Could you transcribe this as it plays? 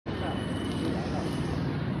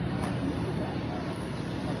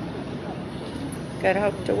got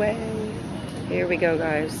hooked away. Here we go,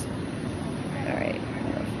 guys. All right,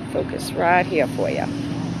 I'm gonna focus right here for you.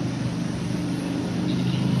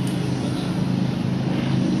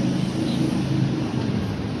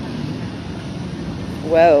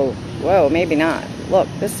 Whoa, whoa, maybe not. Look,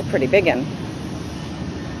 this is a pretty big one.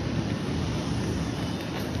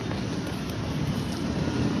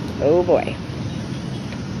 Oh boy.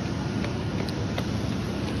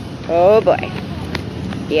 Oh boy.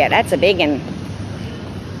 Yeah, that's a big one.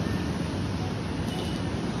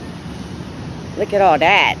 Look at all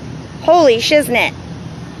that. Holy shiznit.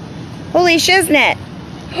 Holy shiznit.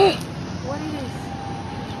 What is this?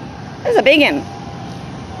 That's a big one.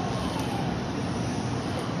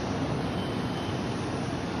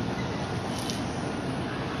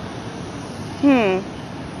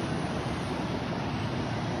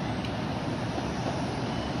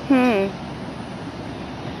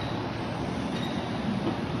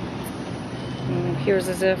 Appears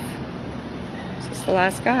as if this is the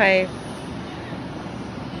last guy.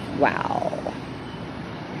 Wow.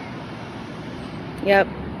 Yep.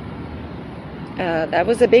 That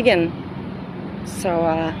was a big one. So,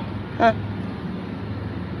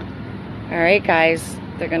 Alright, guys.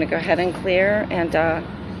 They're going to go ahead and clear. And, a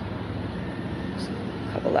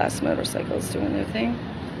couple last motorcycles doing their thing.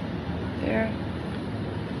 There.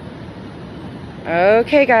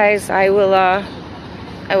 Okay, guys. I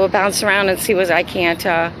will bounce around and see what I can't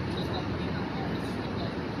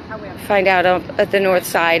find out at the north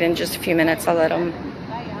side in just a few minutes. I'll let them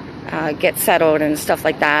get settled and stuff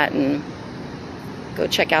like that, and go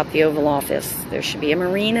check out the Oval Office. There should be a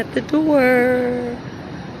Marine at the door.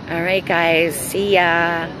 All right, guys. See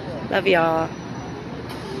ya. Love y'all.